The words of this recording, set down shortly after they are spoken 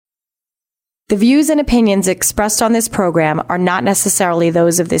The views and opinions expressed on this program are not necessarily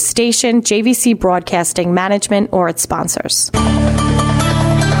those of this station, JVC Broadcasting Management, or its sponsors.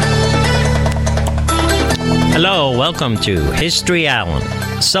 Hello, welcome to History Allen,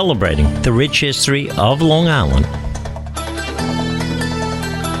 celebrating the rich history of Long Island.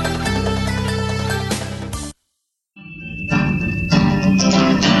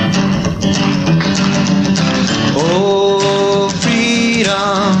 Oh,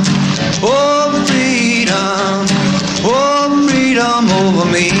 freedom, oh, freedom, oh, freedom over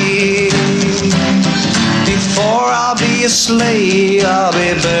me. Before I'll be a slave, I'll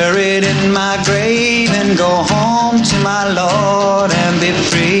be buried in my grave and go home to my Lord and be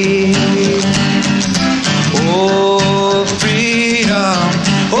free. Oh, freedom,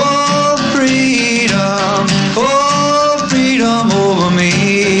 oh, freedom, oh, freedom over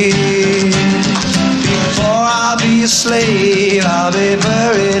me. Before I'll be a slave, I'll be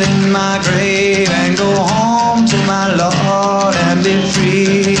buried in my grave and go home to my Lord and be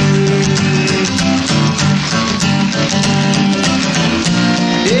free.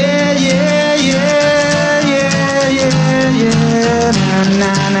 Yeah, yeah, yeah, yeah, yeah, yeah,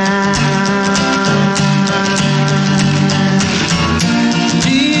 na, na, na.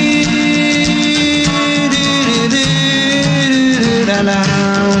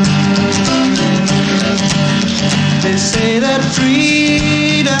 They say that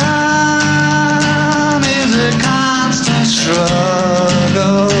freedom is a constant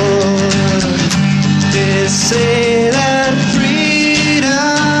struggle. They say that freedom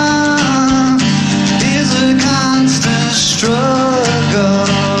is a constant struggle.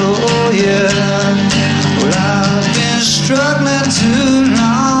 Oh yeah. Well, I've been struggling too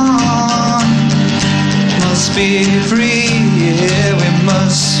long. Must be free, yeah, we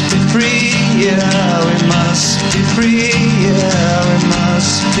must be free, yeah, we must be free, yeah, we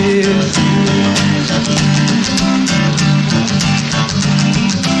must be free.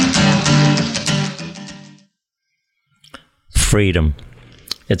 Freedom.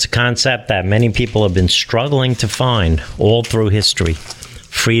 It's a concept that many people have been struggling to find all through history.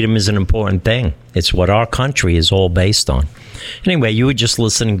 Freedom is an important thing. It's what our country is all based on. Anyway, you were just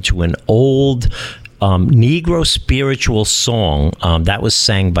listening to an old Negro spiritual song that was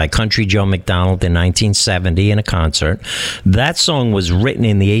sang by Country Joe McDonald in 1970 in a concert. That song was written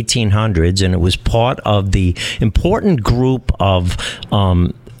in the 1800s, and it was part of the important group of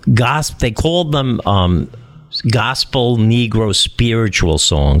gospel. They called them gospel Negro spiritual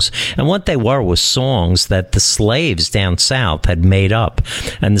songs, and what they were was songs that the slaves down south had made up,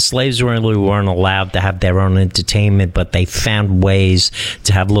 and the slaves really weren't allowed to have their own entertainment, but they found ways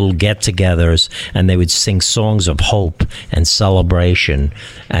to have little get-togethers, and they would sing songs of hope and celebration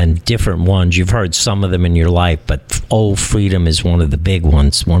and different ones. You've heard some of them in your life, but Oh, Freedom is one of the big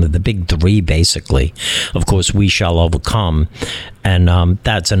ones, one of the big three, basically. Of course, We Shall Overcome, and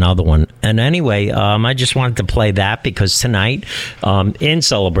that's another one. And anyway, I just wanted to play that because tonight, in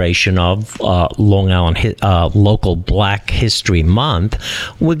celebration of Long Island local Black History Month,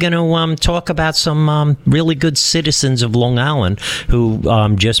 we're going to talk about some really good citizens of Long Island who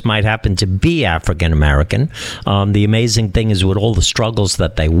just might happen to be African American. The amazing thing is, with all the struggles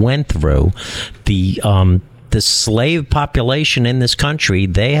that they went through, the slave population in this country,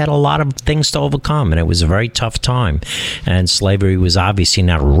 they had a lot of things to overcome, and it was a very tough time. And slavery was obviously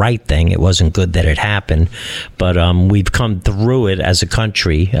not a right thing. It wasn't good that it happened, but we've come through it as a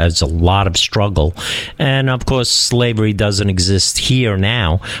country, as a lot of struggle. And of course, slavery doesn't exist here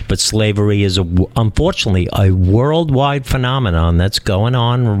now, but slavery is, unfortunately, a worldwide phenomenon that's going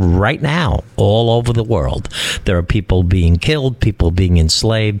on right now all over the world. There are people being killed, people being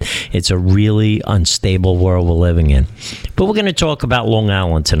enslaved. It's a really unstable world we're living in. But we're going to talk about Long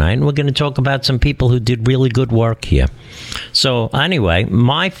Island tonight, and we're going to talk about some people who did really good work here. So anyway,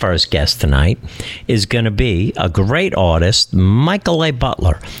 my first guest tonight is going to be a great artist, Michael A.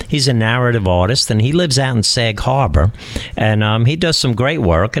 Butler. He's a narrative artist, and he lives out in Sag Harbor, and he does some great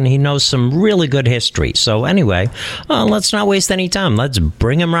work, and he knows some really good history. So anyway, let's not waste any time. Let's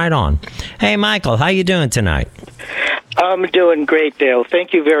bring him right on. Hey, Michael, how you doing tonight? I'm doing great, Dale.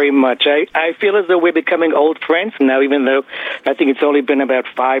 Thank you very much. I feel as though we're becoming old friends now, even though I think it's only been about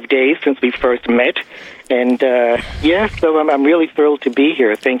 5 days since we first met. And, so I'm really thrilled to be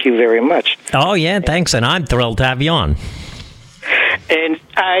here. Thank you very much. Oh, yeah, thanks. And I'm thrilled to have you on. And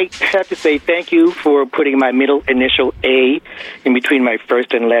I have to say thank you for putting my middle initial A in between my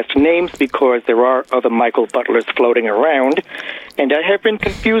first and last names, because there are other Michael Butlers floating around, and I have been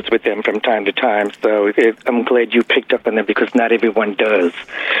confused with them from time to time. So I'm glad you picked up on them, because not everyone does.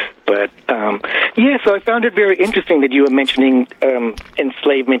 But, so I found it very interesting that you were mentioning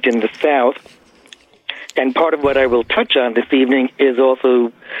enslavement in the South. And part of what I will touch on this evening is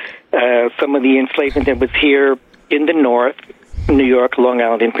also some of the enslavement that was here in the North, New York, Long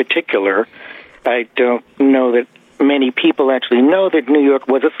Island in particular. I don't know that many people actually know that New York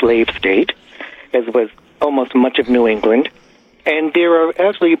was a slave state, as was almost much of New England. And there are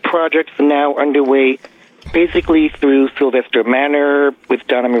actually projects now underway basically through Sylvester Manor with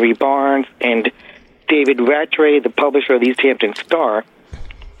Donna Marie Barnes and David Rattray, the publisher of the East Hampton Star,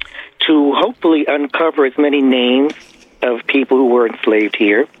 to hopefully uncover as many names of people who were enslaved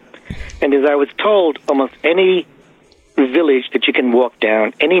here. And as I was told, almost any village that you can walk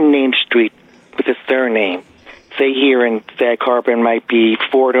down, any named street with a surname, say here in Sag Harbor it might be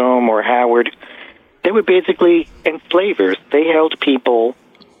Fordham or Howard, they were basically enslavers. They held people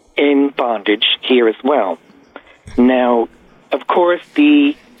in bondage here as well. Now, of course,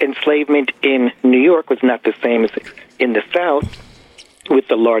 the enslavement in New York was not the same as in the South with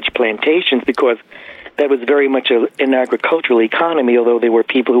the large plantations, because that was very much an agricultural economy, although there were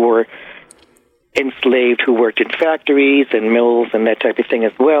people who were enslaved who worked in factories and mills and that type of thing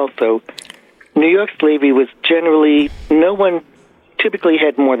as well. So New York slavery was generally, no one typically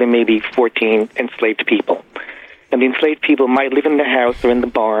had more than maybe 14 enslaved people. And the enslaved people might live in the house or in the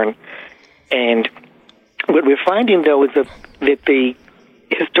barn. And what we're finding, though, is that the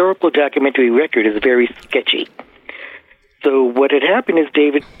historical documentary record is very sketchy. So what had happened is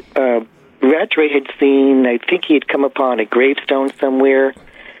David Rattray had seen, I think he had come upon a gravestone somewhere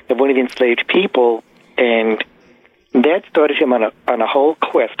of one of the enslaved people, and that started him on a whole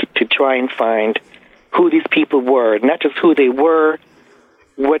quest to try and find who these people were, not just who they were,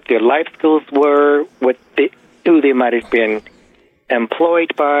 what their life skills were, who they might have been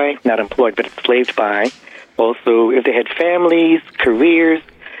employed by, not employed, but enslaved by. Also, if they had families, careers,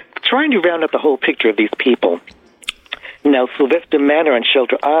 trying to round up the whole picture of these people. Now, Sylvester Manor on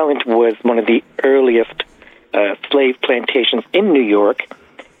Shelter Island was one of the earliest slave plantations in New York.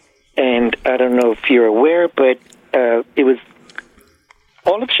 And I don't know if you're aware, but it was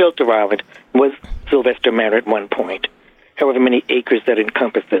all of Shelter Island was Sylvester Manor at one point, however many acres that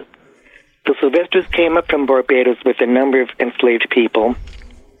encompasses. The Sylvesters came up from Barbados with a number of enslaved people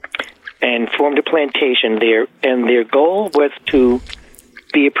and formed a plantation there, and their goal was to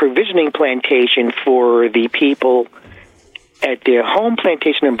be a provisioning plantation for the people at their home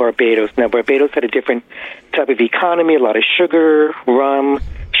plantation in Barbados. Now, Barbados had a different type of economy, a lot of sugar, rum,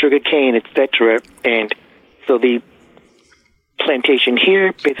 sugar cane, etc., and so the plantation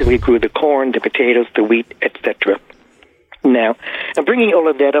here basically grew the corn, the potatoes, the wheat, etc. Now, I'm bringing all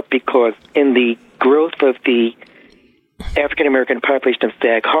of that up because in the growth of the African-American population of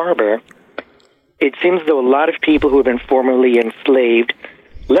Sag Harbor, it seems as though a lot of people who have been formerly enslaved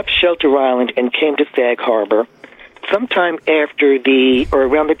left Shelter Island and came to Sag Harbor sometime after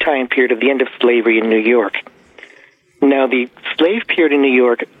around the time period of the end of slavery in New York. Now, the slave period in New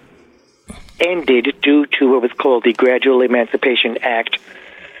York ended due to what was called the Gradual Emancipation Act,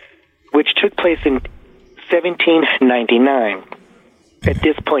 which took place in 1799. At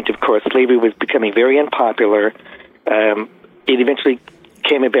this point, of course, slavery was becoming very unpopular. It eventually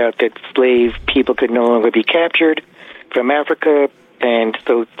came about that slave people could no longer be captured from Africa, and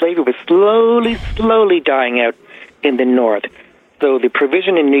so slavery was slowly dying out in the North. So the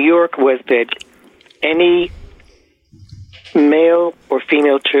provision in New York was that any male or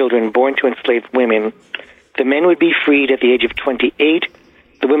female children born to enslaved women, the men would be freed at the age of 28,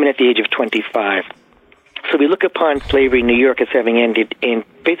 the women at the age of 25. So we look upon slavery in New York as having ended in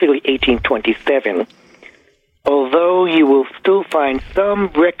basically 1827, although you will still find some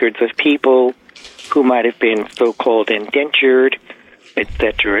records of people who might have been so-called indentured,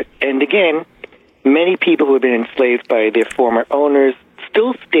 etc. And again, many people who have been enslaved by their former owners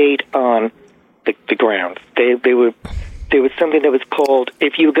still stayed on the grounds. There was something that was called,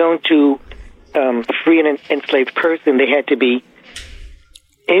 if you were going to free an enslaved person, they had to be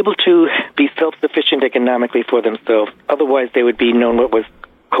able to be self-sufficient economically for themselves. Otherwise, they would be known what was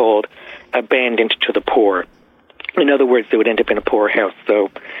called abandoned to the poor. In other words, they would end up in a poorhouse. So,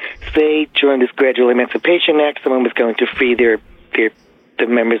 say during this Gradual Emancipation Act, someone was going to free the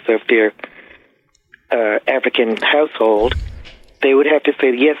members of their African household, they would have to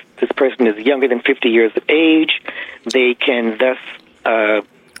say, yes, this person is younger than 50 years of age. They can thus,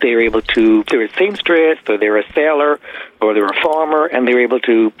 they're able to, they're a seamstress, or they're a sailor, or they're a farmer, and they're able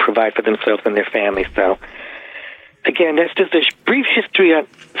to provide for themselves and their families. So, again, that's just a brief history on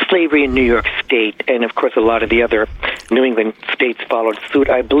slavery in New York State, and of course a lot of the other New England states followed suit.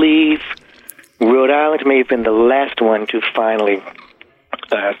 I believe Rhode Island may have been the last one to finally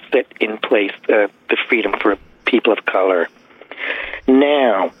set in place the freedom for people of color.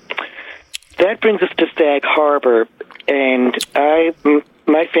 Now, that brings us to Sag Harbor, and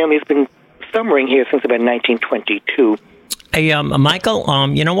my family has been summering here since about 1922. Hey,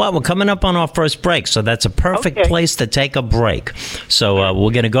 Michael, you know what? We're coming up on our first break, so that's a perfect place to take a break. So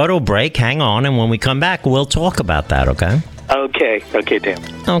we're going to go to a break. Hang on, and when we come back, we'll talk about that, okay? Okay, Dan.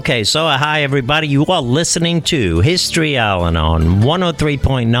 Okay, so hi, everybody. You are listening to History Allen on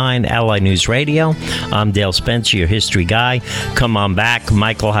 103.9 LA News Radio. I'm Dale Spencer, your history guy. Come on back.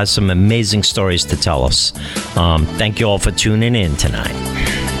 Michael has some amazing stories to tell us. Thank you all for tuning in tonight.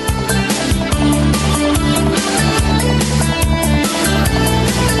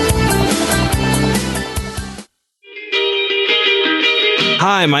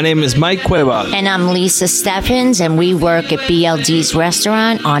 Hi, my name is Mike Cueva. And I'm Lisa Steffens, and we work at BLD's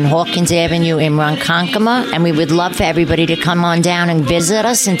restaurant on Hawkins Avenue in Ronkonkoma. And we would love for everybody to come on down and visit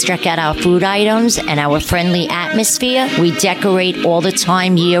us and check out our food items and our friendly atmosphere. We decorate all the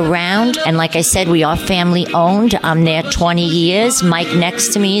time year-round. And like I said, we are family-owned. I'm there 20 years. Mike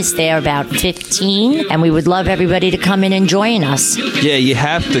next to me is there about 15. And we would love everybody to come in and join us. Yeah, you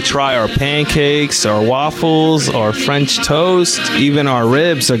have to try our pancakes, our waffles, our French toast, even our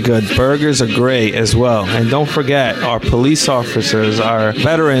ribs are good. Burgers are great as well. And don't forget, our police officers, our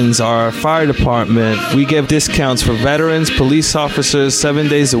veterans, our fire department, we give discounts for veterans, police officers 7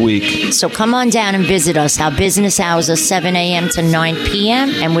 days a week. So come on down and visit us. Our business hours are 7 a.m. to 9 p.m.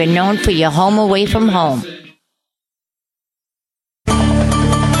 and we're known for your home away from home.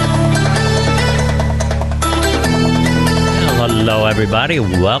 Hello, everybody.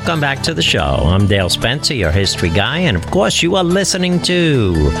 Welcome back to the show. I'm Dale Spencer, your history guy, and of course, you are listening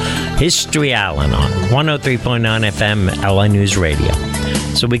to History Allen on 103.9 FM LA News Radio.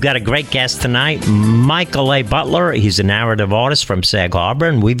 So we've got a great guest tonight, Michael A. Butler. He's a narrative artist from Sag Harbor,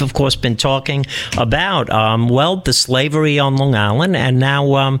 and we've, of course, been talking about, the slavery on Long Island, and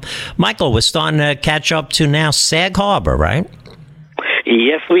now, Michael, we're starting to catch up to now Sag Harbor, right?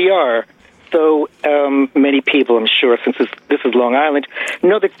 Yes, we are. So many people, I'm sure, since this is Long Island,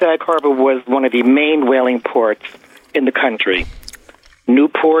 know that Sag Harbor was one of the main whaling ports in the country.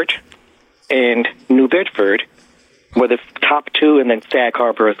 Newport and New Bedford were the top two, and then Sag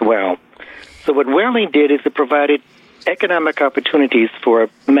Harbor as well. So what whaling did is it provided economic opportunities for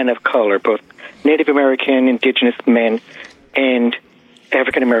men of color, both Native American, indigenous men, and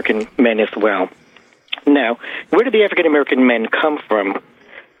African American men as well. Now, where did the African American men come from?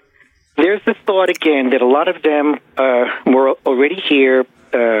 There's this thought again that a lot of them were already here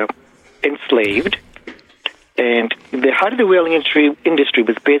enslaved, and the height of the whaling industry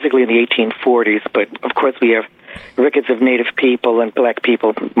was basically in the 1840s, but of course we have records of Native people and black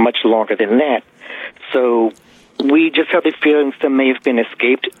people much longer than that. So we just have the feeling some may have been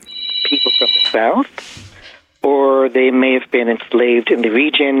escaped people from the South, or they may have been enslaved in the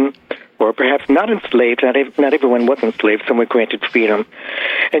region, or perhaps not enslaved. Not everyone was enslaved. Some were granted freedom.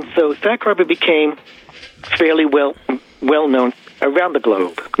 And so Sag Harbor became fairly well known around the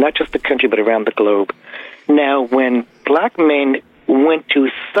globe, not just the country, but around the globe. Now, when black men went to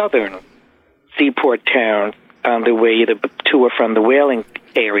southern seaport towns on their way to or from the whaling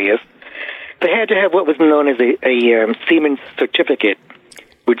areas, they had to have what was known as a seaman's certificate,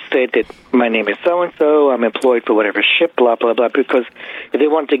 which said that my name is so-and-so, I'm employed for whatever ship, blah, blah, blah, because if they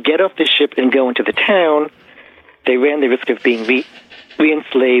wanted to get off the ship and go into the town, they ran the risk of being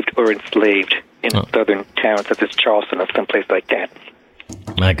re-enslaved or enslaved in southern towns such as Charleston or someplace like that.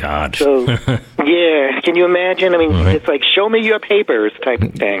 My God. So, yeah, can you imagine? I mean, It's like, show me your papers type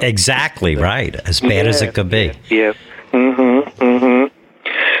of thing. Exactly, right. As bad as it could be. Yes.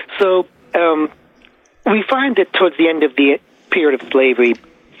 So, we find that towards the end of the period of slavery,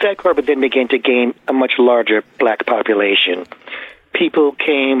 Sag Harbor then began to gain a much larger black population. People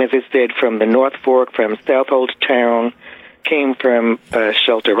came, as I said, from the North Fork, from Southold Town, came from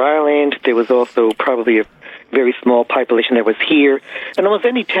Shelter Island. There was also probably a very small population that was here. And almost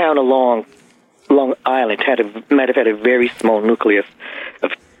any town along Long Island might have had a very small nucleus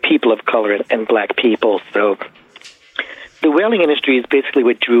of people of color and black people. So the whaling industry is basically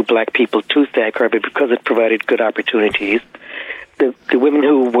what drew black people to Sag Harbor because it provided good opportunities. The women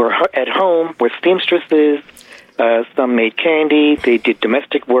who were at home were seamstresses. Some made candy. They did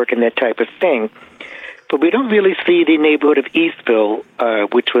domestic work and that type of thing. But we don't really see the neighborhood of Eastville,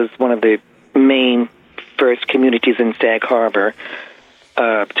 which was one of the main first communities in Sag Harbor,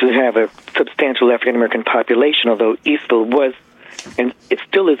 to have a substantial African-American population, although Eastville was, and it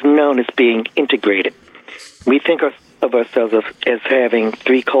still is known as being integrated. We think of ourselves as having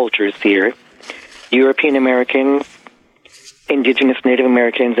three cultures here: European Americans, Indigenous Native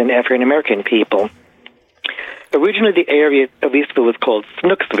Americans, and African American people. Originally, the area of Eastville was called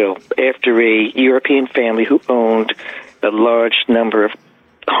Snooksville, after a European family who owned a large number of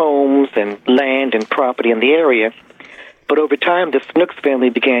homes and land and property in the area. But over time, the Snooks family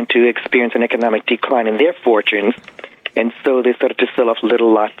began to experience an economic decline in their fortunes, and so they started to sell off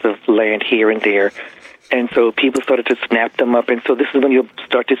little lots of land here and there. And so people started to snap them up, and so this is when you'll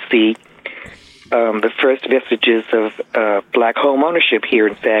start to see the first vestiges of black home ownership here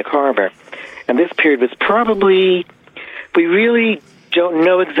in Sag Harbor. And this period was probably, we really don't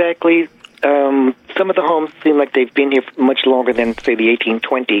know exactly. Some of the homes seem like they've been here much longer than, say, the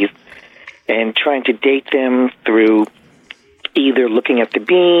 1820s, and trying to date them through either looking at the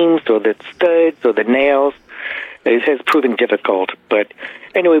beams or the studs or the nails, it has proven difficult. But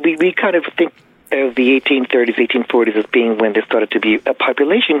anyway, we kind of think of the 1830s, 1840s as being when there started to be a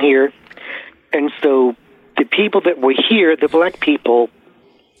population here. And so the people that were here, the black people,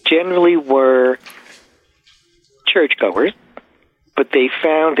 generally were churchgoers, but they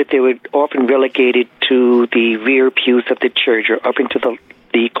found that they were often relegated to the rear pews of the church or up into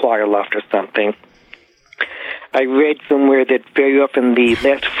the choir loft or something. I read somewhere that very often the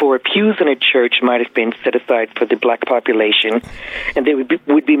last four pews in a church might have been set aside for the black population, and they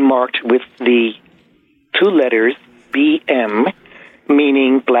would be marked with the two letters BM,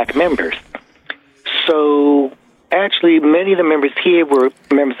 meaning black members. So actually, many of the members here were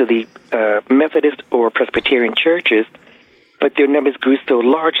members of the Methodist or Presbyterian churches, but their numbers grew so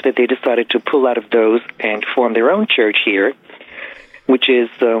large that they decided to pull out of those and form their own church here, which is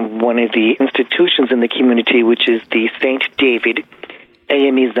one of the institutions in the community, which is the St. David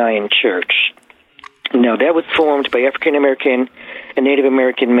AME Zion Church. Now, that was formed by African-American and Native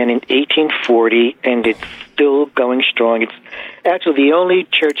American men in 1840, and it's still going strong. It's actually the only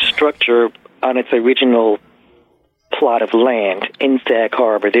church structure on its original plot of land in Sag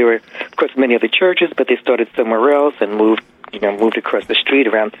Harbor. There were, of course, many other churches, but they started somewhere else and moved across the street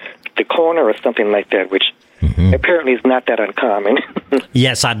around the corner or something like that, which apparently is not that uncommon.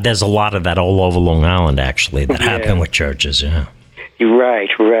 Yes, there's a lot of that all over Long Island, actually, that happen with churches, yeah.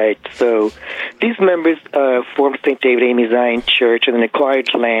 Right. So these members formed St. David AME Zion Church and then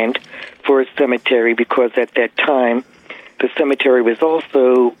acquired land for a cemetery because at that time the cemetery was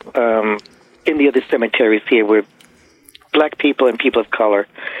also, in the other cemeteries here, were black people and people of color,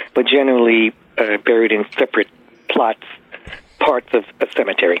 but generally buried in separate parts of a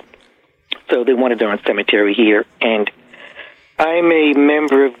cemetery. So they wanted their own cemetery here, and I'm a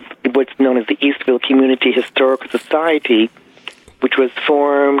member of what's known as the Eastville Community Historical Society, which was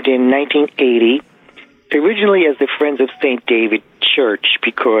formed in 1980, originally as the Friends of St. David Church,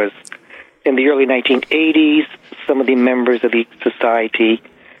 because in the early 1980s, some of the members of the society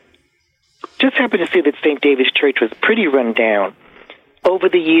just happened to see that St. David's Church was pretty run down. Over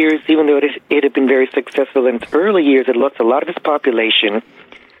the years, even though it had been very successful in its early years, it lost a lot of its population.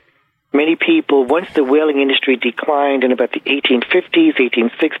 Many people, once the whaling industry declined in about the 1850s,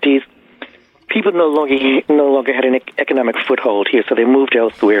 1860s, people no longer had an economic foothold here, so they moved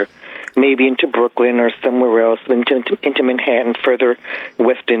elsewhere, maybe into Brooklyn or somewhere else, into Manhattan, further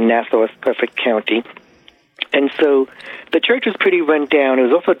west in Nassau, Suffolk County. And so the church was pretty run down. It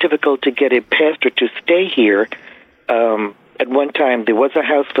was also difficult to get a pastor to stay here. At one time, there was a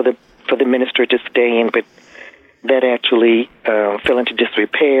house for the minister to stay in, but that actually fell into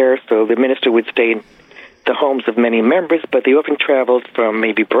disrepair. So the minister would stay in the homes of many members, but they often traveled from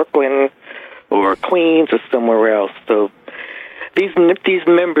maybe Brooklyn or Queens or somewhere else. So these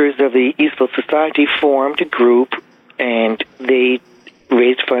members of the Eastville Society formed a group, and they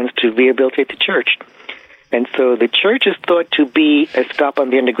raised funds to rehabilitate the church. And so the church is thought to be a stop on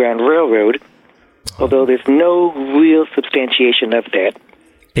the Underground Railroad, although there's no real substantiation of that.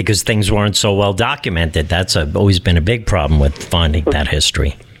 Because things weren't so well documented. That's always been a big problem with finding that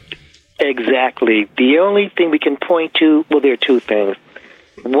history. Exactly. The only thing we can point to, well, there are two things.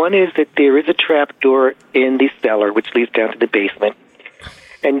 One is that there is a trap door in the cellar, which leads down to the basement.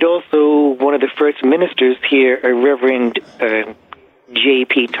 And also, one of the first ministers here, a Reverend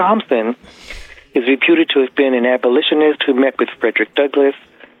J.P. Thompson, is reputed to have been an abolitionist who met with Frederick Douglass.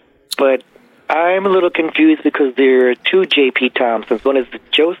 But I'm a little confused because there are two J.P. Thompsons. One is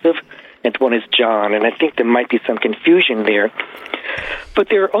Joseph and one is John, and I think there might be some confusion there. But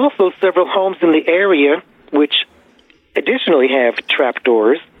there are also several homes in the area which additionally have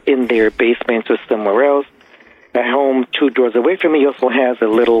trapdoors in their basements or somewhere else. A home 2 doors away from me also has a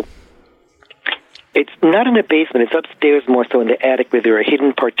little... It's not in the basement. It's upstairs, more so in the attic, where there are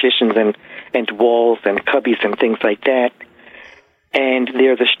hidden partitions and walls and cubbies and things like that. And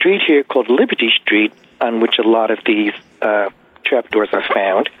there's a street here called Liberty Street on which a lot of these trapdoors are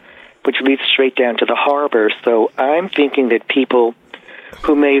found. which leads straight down to the harbor. So I'm thinking that people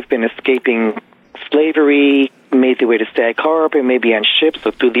who may have been escaping slavery made their way to Sag Harbor, maybe on ships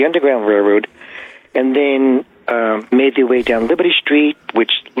or through the Underground Railroad, and then made their way down Liberty Street,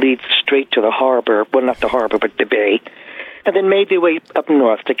 which leads straight to the harbor. Well, not the harbor, but the bay. And then made their way up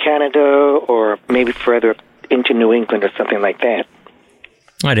north to Canada or maybe further into New England or something like that.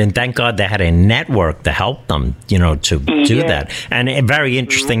 Right, and thank God they had a network to help them, to do that. And very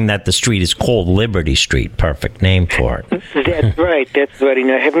interesting that the street is called Liberty Street. Perfect name for it. That's right. That's right.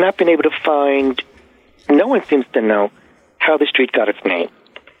 I have not been able to find, no one seems to know how the street got its name.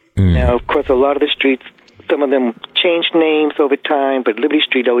 Now, of course, a lot of the streets, some of them changed names over time, but Liberty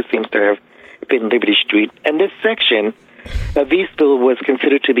Street always seems to have been Liberty Street. And this section of Eastville was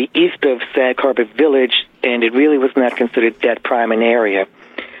considered to be east of Sag Harbor Village, and it really was not considered that prime an area.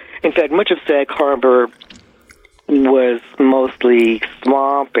 In fact, much of Sag Harbor was mostly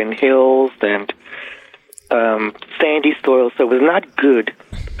swamp and hills and sandy soil, so it was not good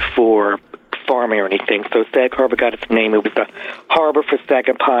for farming or anything. So Sag Harbor got its name. It was the harbor for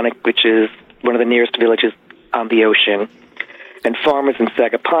Sagaponack, which is one of the nearest villages on the ocean. And farmers in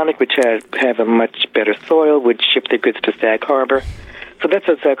Sagaponack, which have a much better soil, would ship their goods to Sag Harbor. So that's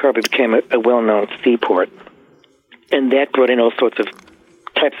how Sag Harbor became a well-known seaport. And that brought in all sorts of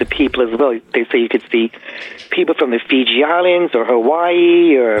types of people as well. They say you could see people from the Fiji Islands or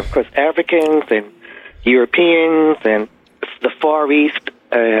Hawaii, or of course Africans and Europeans and the Far East,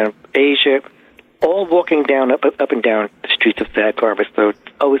 Asia, all walking down up and down the streets of Sag Harbor. So it's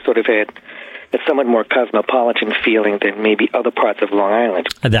always sort of had a somewhat more cosmopolitan feeling than maybe other parts of Long Island.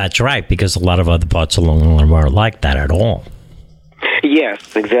 That's right, because a lot of other parts of Long Island weren't like that at all.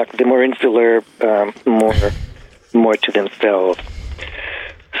 Yes, exactly. They're more insular, more to themselves.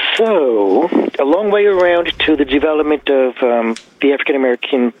 So, a long way around to the development of the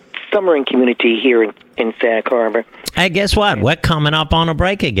African-American summering community here in Sag Harbor. Hey, guess what? We're coming up on a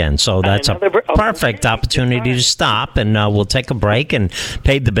break again, so that's a perfect opportunity to stop, and we'll take a break and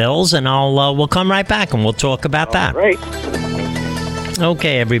pay the bills, and we'll come right back, and we'll talk about that. Right.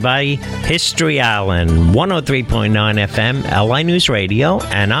 Okay, everybody. History Island, 103.9 FM, LI News Radio,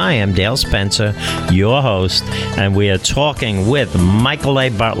 and I am Dale Spencer, your host, and we are talking with Michael A.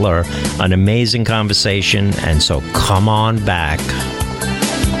 Butler, an amazing conversation, and so come on back.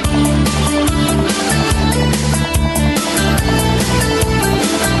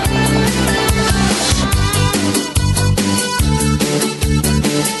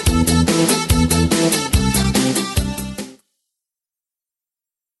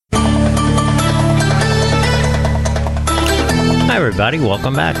 Hi, everybody.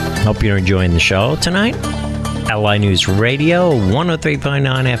 Welcome back. Hope you're enjoying the show tonight. LI News Radio, 103.9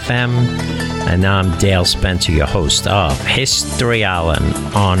 FM. And I'm Dale Spencer, your host of History Island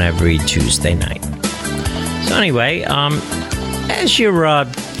on every Tuesday night. So anyway, as you're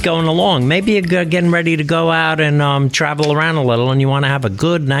going along, maybe you're getting ready to go out and travel around a little, and you want to have a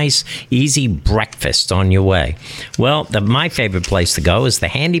good, nice, easy breakfast on your way. Well, my favorite place to go is the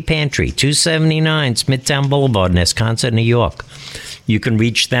Handy Pantry, 279 Smithtown Boulevard in Esconsa, New York. You can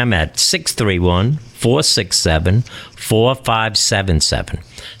reach them at 631-467-4577.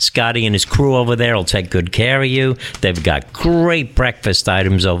 Scotty and his crew over there will take good care of you. They've got great breakfast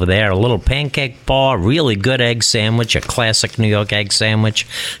items over there. A little pancake bar, really good egg sandwich, a classic New York egg sandwich.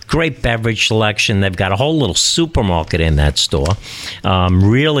 Great beverage selection. They've got a whole little supermarket in that store.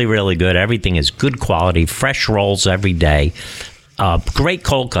 Really, really good. Everything is good quality. Fresh rolls every day. Great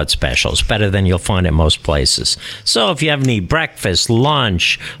cold cut specials, better than you'll find at most places. So if you ever need breakfast,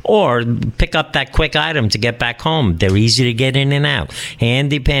 lunch, or pick up that quick item to get back home, they're easy to get in and out.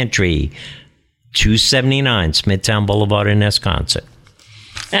 Handy Pantry, 279 Smithtown Boulevard in Esconsa.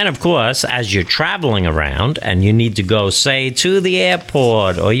 And, of course, as you're traveling around and you need to go, say, to the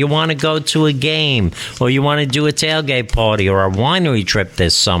airport, or you want to go to a game, or you want to do a tailgate party or a winery trip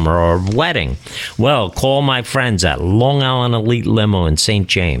this summer or a wedding, well, call my friends at Long Island Elite Limo in St.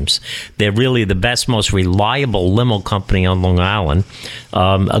 James. They're really the best, most reliable limo company on Long Island.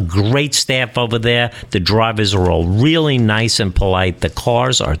 A great staff over there. The drivers are all really nice and polite. The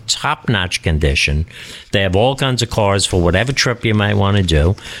cars are top-notch condition. They have all kinds of cars for whatever trip you might want to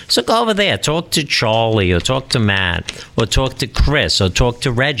do. So go over there, talk to Charlie, or talk to Matt, or talk to Chris, or talk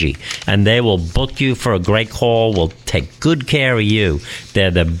to Reggie, and they will book you for a great call, will take good care of you.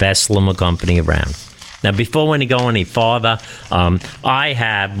 They're the best limo company around. Now, before we go any farther, I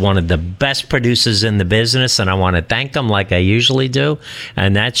have one of the best producers in the business, and I want to thank him like I usually do,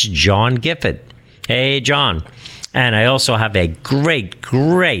 and that's John Gifford. Hey, John. And I also have a great,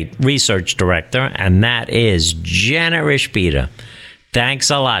 great research director, and that is Janet Rishbita. Thanks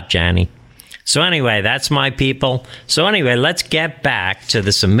a lot, Johnny. So anyway, that's my people. So anyway, let's get back to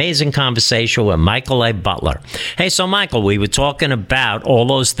this amazing conversation with Michael A. Butler. Hey, so Michael, we were talking about all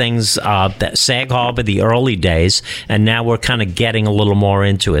those things, that Sag Harbor, the early days, and now we're kind of getting a little more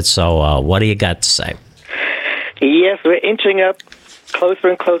into it. So what do you got to say? Yes, we're inching up closer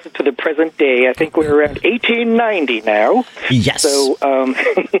and closer to the present day. I think we're around 1890 now. Yes. So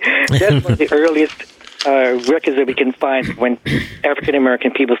that's one of the earliest records that we can find when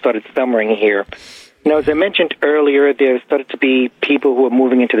African-American people started summering here. Now, as I mentioned earlier, there started to be people who were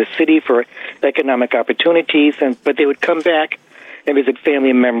moving into the city for economic opportunities, but they would come back and visit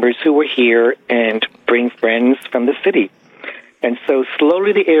family members who were here and bring friends from the city. And so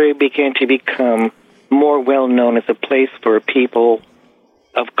slowly the area began to become more well-known as a place for people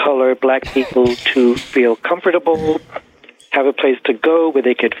of color, black people, to feel comfortable, have a place to go where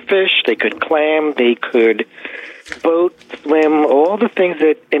they could fish, they could clam, they could boat, swim, all the things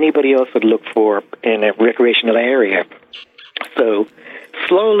that anybody else would look for in a recreational area. So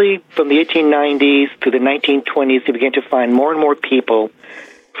slowly, from the 1890s to the 1920s, you began to find more and more people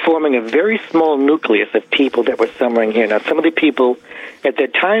forming a very small nucleus of people that were summering here. Now, some of the people at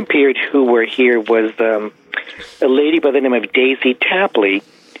that time period who were here was a lady by the name of Daisy Tapley.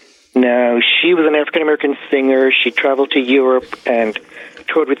 Now, she was an African-American singer. She traveled to Europe and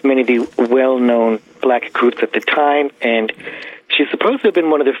toured with many of the well-known black groups at the time, and she's supposed to have been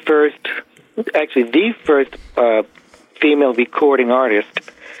one of the first, actually the first female recording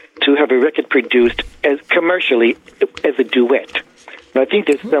artist to have a record produced as commercially as a duet. Now, I think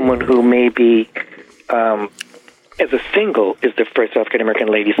there's someone who maybe as a single is the first African-American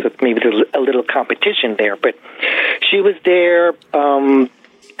lady, so maybe there's a little competition there, but she was there.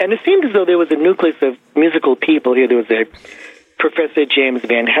 And it seemed as though there was a nucleus of musical people here. There was a Professor James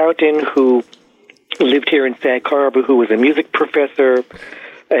Van Houten, who lived here in Sag Harbor, who was a music professor.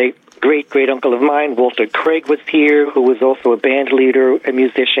 A great-great-uncle of mine, Walter Craig, was here, who was also a band leader, a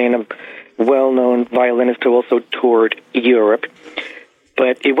musician, a well-known violinist who also toured Europe.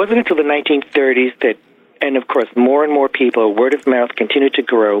 But it wasn't until the 1930s that, and of course, more and more people, word of mouth continued to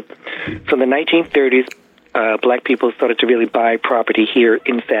grow. From the 1930s, black people started to really buy property here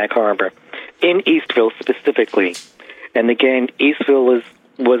in Sag Harbor, in Eastville specifically. And again, Eastville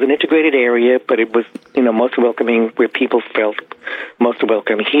was an integrated area, but it was, most welcoming where people felt most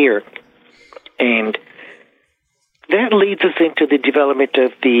welcome here. And that leads us into the development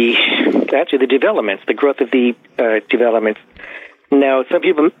of the growth of the developments. Now, some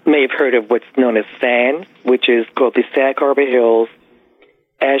people may have heard of what's known as SANS, which is called the Sag Harbor Hills,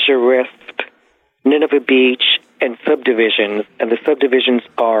 Azure Rest, Nineveh Beach, and subdivisions. And the subdivisions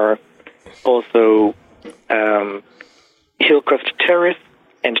are also Hillcrest Terrace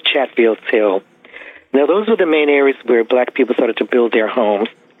and Chatfield's Hill. Now, those were the main areas where black people started to build their homes.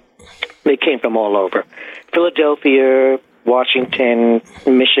 They came from all over. Philadelphia, Washington,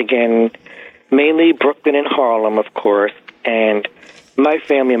 Michigan, mainly Brooklyn and Harlem, of course. And my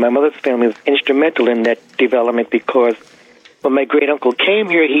family, my mother's family, was instrumental in that development because when my great-uncle came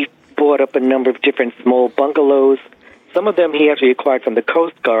here, he bought up a number of different small bungalows. Some of them he actually acquired from the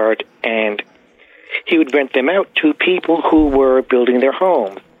Coast Guard, and he would rent them out to people who were building their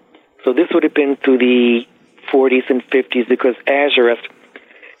homes. So this would have been through the 40s and 50s because Azure Rest,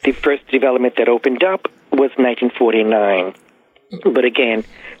 the first development that opened up, was 1949. But again,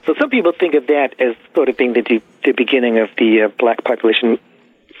 so some people think of that as sort of being the beginning of the black population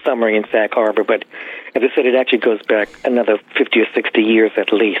summary in Sag Harbor. But as I said, it actually goes back another 50 or 60 years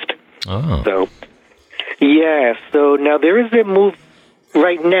at least. Oh. So, yeah, so now there is a move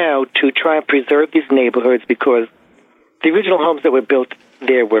right now to try and preserve these neighborhoods because the original homes that were built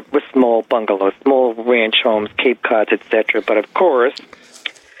there were small bungalows, small ranch homes, Cape Cods, etc. But of course,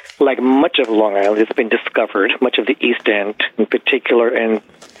 like much of Long Island, it's been discovered, much of the East End in particular, and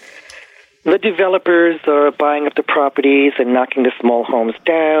the developers are buying up the properties and knocking the small homes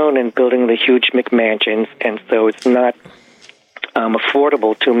down and building the huge McMansions, and so it's not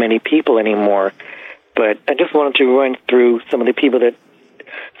affordable to many people anymore. But I just wanted to run through some of the people that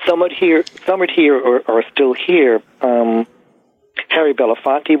summered here or are still here. Harry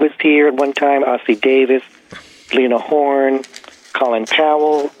Belafonte was here at one time, Ossie Davis, Lena Horne, Colin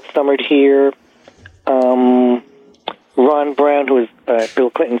Powell summered here. Ron Brown, who was Bill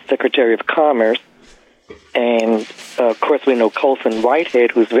Clinton's Secretary of Commerce, and of course we know Colson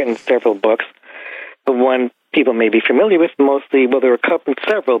Whitehead, who's written several books. The one people may be familiar with mostly, well, there are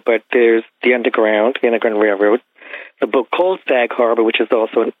several, but there's The Underground Railroad, the book called Sag Harbor, which is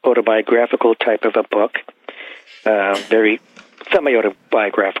also an autobiographical type of a book, very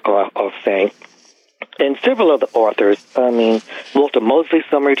semi-autobiographical, I'll say. and several other authors. I mean, Walter Mosley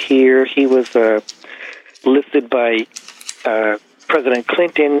summered here. He was listed by President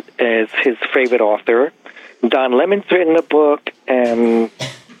Clinton as his favorite author. Don Lemon's written a book, and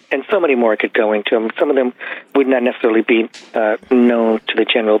so many more I could go into. Some of them would not necessarily be known to the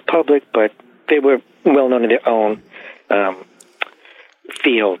general public, but they were well known in their own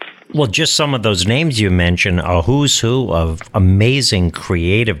fields. Well, just some of those names you mentioned are who's who of amazing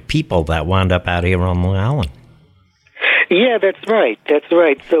creative people that wound up out here on Long Island. Yeah, that's right. That's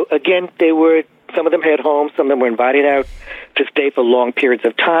right. So again, some of them had homes, some of them were invited out to stay for long periods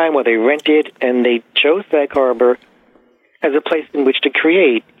of time while they rented, and they chose Sag Harbor as a place in which to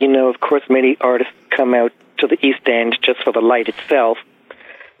create. You know, of course, many artists come out to the East End just for the light itself.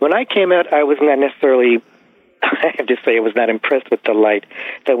 When I came out, I was not necessarily, I have to say, I was not impressed with the light.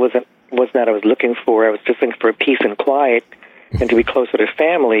 That was not what I was looking for. I was just looking for peace and quiet and to be closer to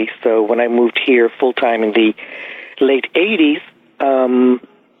family. So when I moved here full-time in the late 80s,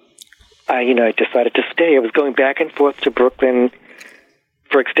 I decided to stay. I was going back and forth to Brooklyn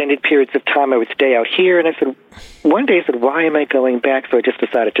for extended periods of time. I would stay out here, and one day I said, why am I going back? So I just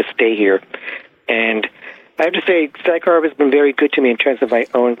decided to stay here. And I have to say, Sag Harbor has been very good to me in terms of my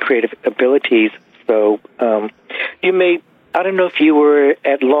own creative abilities. So I don't know if you were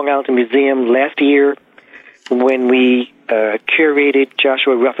at Long Island Museum last year when we curated,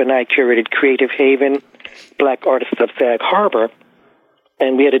 Joshua Ruff and I curated Creative Haven, Black Artists of Sag Harbor.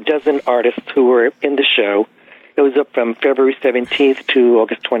 And we had a dozen artists who were in the show. It was up from February 17th to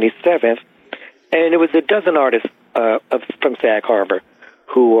August 27th. And it was a dozen artists from Sag Harbor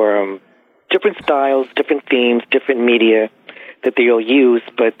who were different styles, different themes, different media that they all use.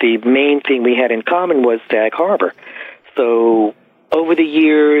 But the main thing we had in common was Sag Harbor. So over the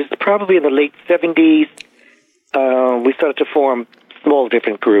years, probably in the late 70s, we started to form small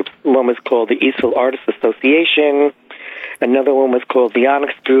different groups. One was called the Eastville Artists Association. Another one was called the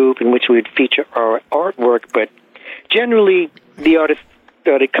Onyx Group, in which we would feature our artwork. But generally, the artists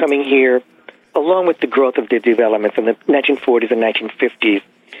started coming here along with the growth of their developments in the 1940s and 1950s.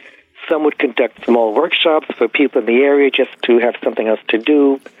 Some would conduct small workshops for people in the area just to have something else to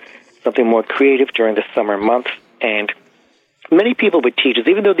do, something more creative during the summer months. And many people were teachers,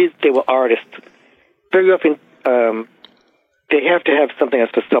 even though they were artists. Very often, they have to have something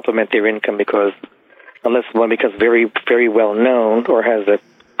else to supplement their income unless one becomes very, very well known or has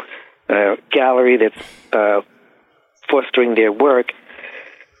a gallery that's fostering their work.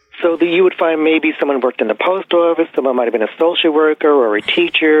 So you would find maybe someone worked in the post office, someone might have been a social worker or a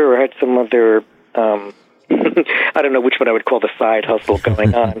teacher or had some other, I don't know which one I would call the side hustle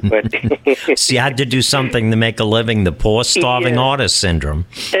going on. But so you had to do something to make a living, the poor, starving artist syndrome.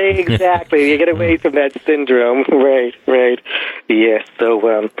 Exactly. You get away from that syndrome. Right. Yes.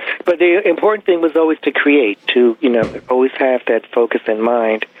 So, but the important thing was always to create, to, always have that focus in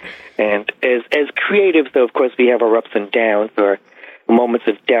mind. And as creatives, though, of course, we have our ups and downs or moments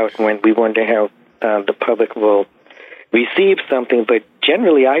of doubt when we wonder how the public will receive something, but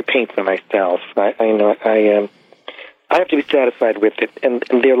generally I paint for myself. I have to be satisfied with it, and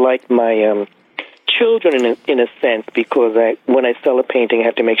they're like my children in a sense, because when I sell a painting, I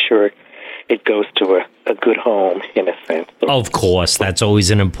have to make sure it goes to a good home, in a sense. Of course, that's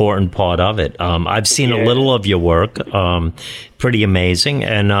always an important part of it. I've seen a little of your work, pretty amazing,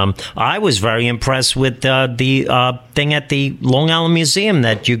 and I was very impressed with the thing at the Long Island Museum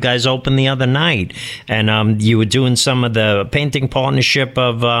that you guys opened the other night, and you were doing some of the painting partnership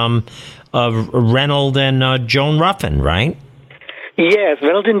of Reynold and Joan Ruffin, right? Yes,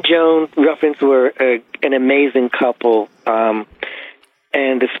 Reynold and Joan Ruffins were an amazing couple, and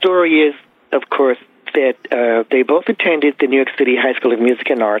the story is, of course, that they both attended the New York City High School of Music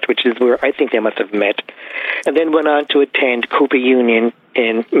and Art, which is where I think they must have met, and then went on to attend Cooper Union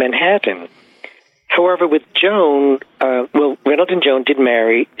in Manhattan. However, with Joan, Reynold and Joan did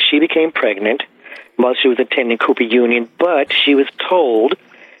marry. She became pregnant while she was attending Cooper Union, but she was told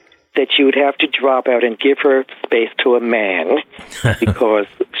that she would have to drop out and give her space to a man because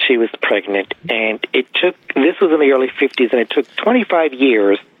she was pregnant. And this was in the early 50s, and it took 25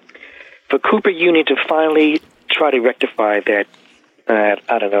 years for Cooper Union to finally try to rectify that,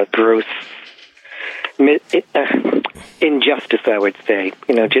 gross injustice, I would say.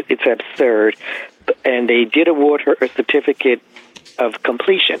 It's absurd. And they did award her a certificate of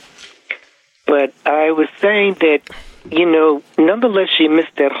completion. But I was saying that, nonetheless, she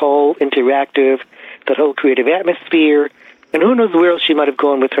missed that whole interactive, that whole creative atmosphere. And who knows where else she might have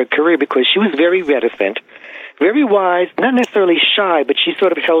gone with her career, because she was very reticent, very wise, not necessarily shy, but she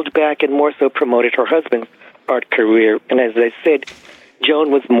sort of held back and more so promoted her husband's art career. And as I said,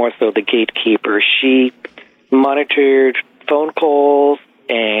 Joan was more so the gatekeeper. She monitored phone calls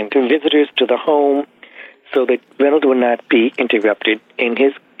and visitors to the home so that Reynolds would not be interrupted in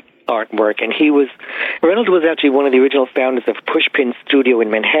his artwork. And Reynolds was actually one of the original founders of Pushpin Studio in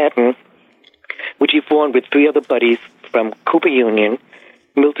Manhattan, which he formed with three other buddies from Cooper Union.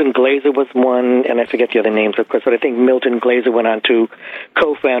 Milton Glaser was one, and I forget the other names, of course, but I think Milton Glaser went on to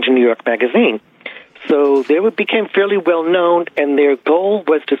co-found New York Magazine. So they became fairly well known, and their goal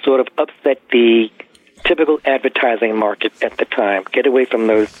was to sort of upset the typical advertising market at the time, get away from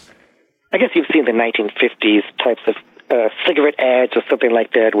those, I guess you've seen the 1950s types of cigarette ads or something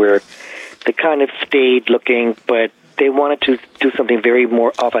like that, where they kind of stayed looking, but they wanted to do something very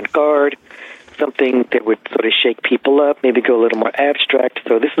more avant-garde, something that would sort of shake people up, maybe go a little more abstract.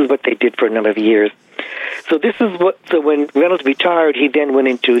 So this is what they did for a number of years. So when Reynolds retired, he then went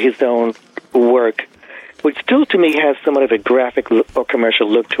into his own work, which still to me has somewhat of a graphic or commercial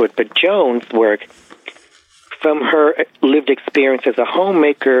look to it. But Joan's work, from her lived experience as a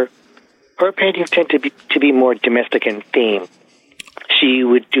homemaker, her paintings tend to be more domestic in theme. She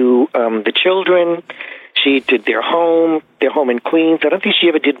would do the children. She did their home in Queens. I don't think she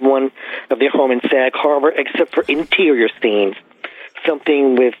ever did one of their home in Sag Harbor, except for interior scenes,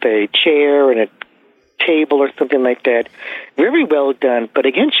 something with a chair and a table or something like that. Very well done. But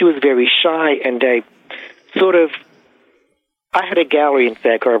again, she was very shy, and I had a gallery in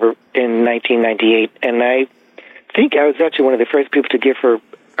Sag Harbor in 1998, and I think I was actually one of the first people to give her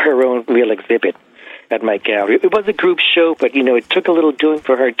own real exhibit at my gallery. It was a group show, but, it took a little doing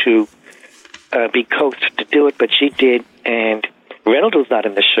for her to be coaxed to do it, but she did, and Reynolds was not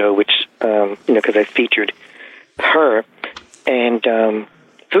in the show, which, because I featured her, and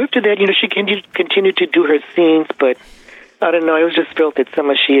so after that, she continued to do her scenes, but I don't know, I just felt that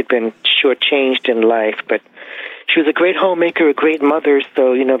somehow she had been shortchanged in life, but she was a great homemaker, a great mother,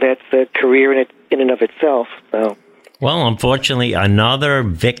 so, that's a career in and of itself, so. Well, unfortunately, another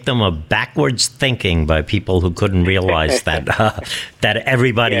victim of backwards thinking by people who couldn't realize that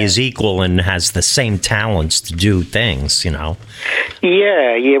everybody is equal and has the same talents to do things, Yeah.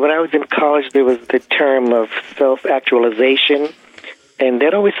 When I was in college, there was the term of self-actualization, and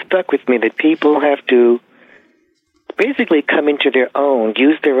that always stuck with me, that people have to basically come into their own,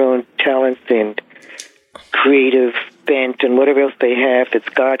 use their own talents and creative bent and whatever else they have that's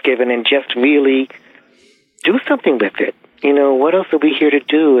God-given, and just really do something with it. What else are we here to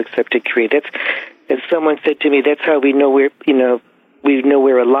do except to create? That's, as someone said to me, that's how we know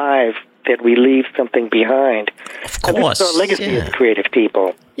we're alive, that we leave something behind. Of course. That's our legacy as creative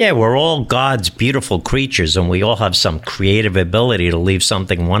people. Yeah, we're all God's beautiful creatures, and we all have some creative ability to leave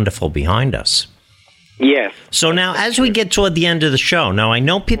something wonderful behind us. Yes. So now, as we get toward the end of the show, now I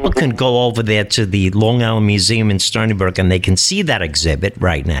know people can go over there to the Long Island Museum in Stony Brook, and they can see that exhibit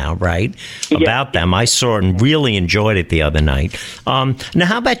right now, right? About them. I saw it and really enjoyed it the other night. Now,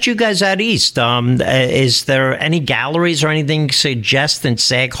 how about you guys out east? Is there any galleries or anything you suggest in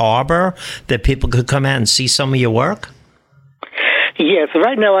Sag Harbor that people could come out and see some of your work? Yes,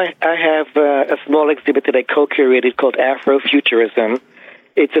 right now I have a small exhibit that I co-curated called Afrofuturism.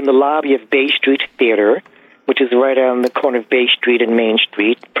 It's in the lobby of Bay Street Theater, which is right on the corner of Bay Street and Main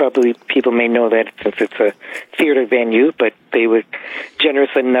Street. Probably people may know that since it's a theater venue, but they were generous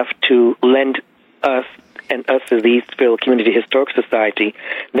enough to lend us and us as the Eastville Community Historic Society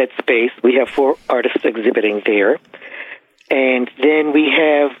that space. We have 4 artists exhibiting there. And then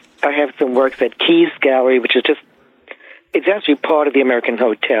I have some works at Keys Gallery, which is it's actually part of the American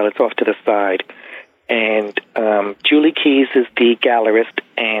Hotel. It's off to the side. And Julie Keys is the gallerist,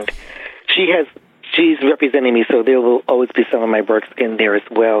 and she's representing me, so there will always be some of my works in there as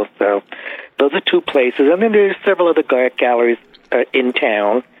well. So those are 2 places. And then there's several other galleries in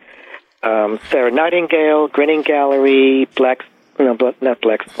town. Sarah Nightingale, Grinning Gallery, not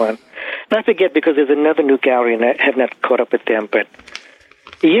Black Swan. And I forget because there's another new gallery, and I have not caught up with them. But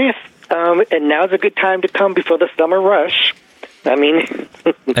yes, and now's a good time to come before the summer rush. I mean...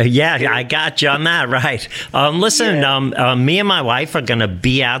 I got you on that, right. Listen, me and my wife are going to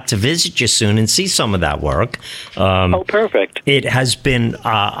be out to visit you soon and see some of that work. Perfect. It has been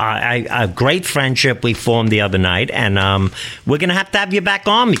a great friendship we formed the other night, and we're going to have you back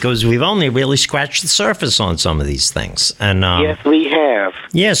on because we've only really scratched the surface on some of these things. And yes, we have.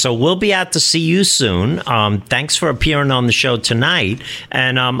 Yeah, so we'll be out to see you soon. Thanks for appearing on the show tonight,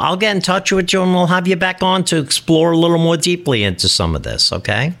 and I'll get in touch with you, and we'll have you back on to explore a little more deeply into some of this,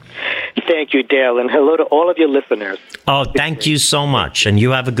 okay? Thank you, Dale, and hello to all of your listeners. Oh, thank you so much, and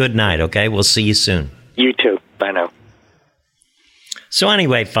you have a good night, okay? We'll see you soon. You too. Bye now. So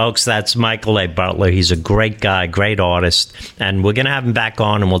anyway, folks, that's Michael A. Butler. He's a great guy, great artist, and we're going to have him back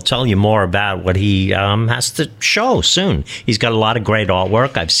on, and we'll tell you more about what he has to show soon. He's got a lot of great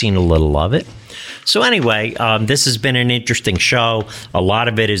artwork. I've seen a little of it. So anyway, this has been an interesting show. A lot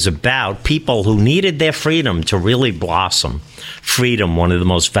of it is about people who needed their freedom to really blossom. Freedom, one of the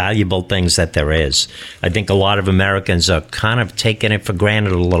most valuable things that there is. I think a lot of Americans are kind of taking it for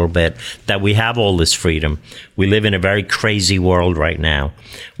granted a little bit that we have all this freedom. We live in a very crazy world right now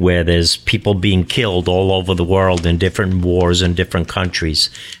where there's people being killed all over the world in different wars in different countries,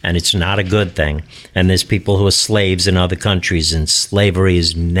 and it's not a good thing. And there's people who are slaves in other countries, and slavery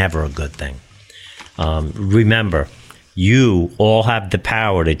is never a good thing. Remember, you all have the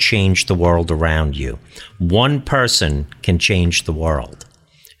power to change the world around you. One person can change the world.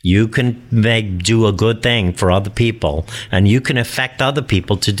 You can do a good thing for other people, and you can affect other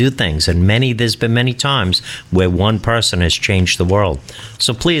people to do things. And there's been many times where one person has changed the world.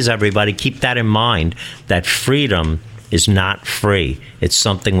 So please, everybody, keep that in mind, that freedom is not free. It's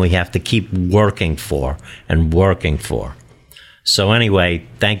something we have to keep working for and working for. So anyway,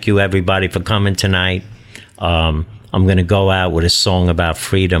 thank you, everybody, for coming tonight. I'm going to go out with a song about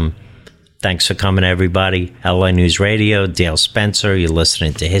freedom. Thanks for coming, everybody. LA News Radio, Dale Spencer. You're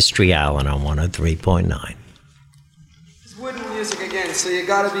listening to History Allen on 103.9. It's wooden music again, so you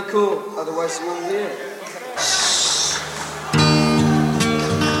gotta be cool, otherwise you won't hear it.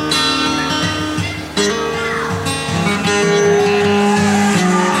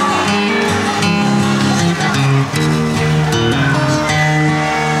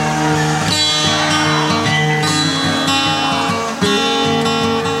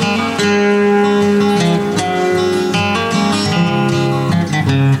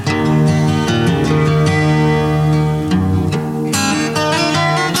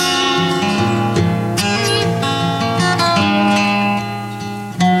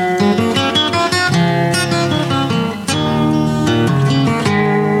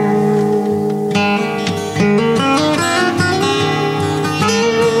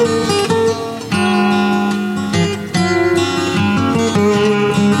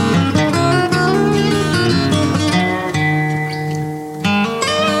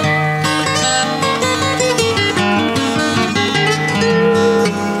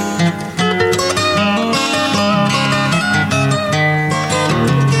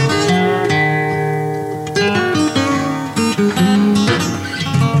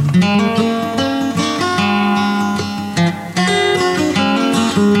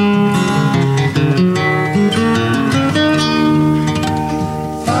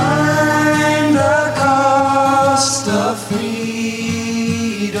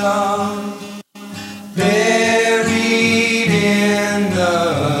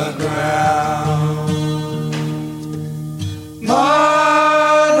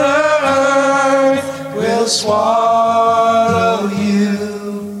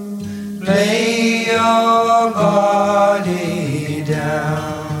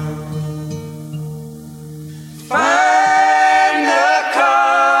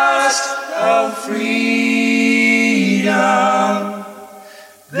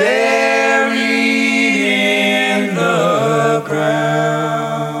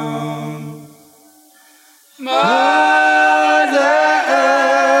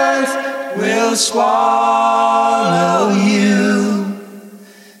 Swallow you,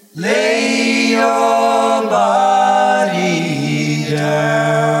 lay your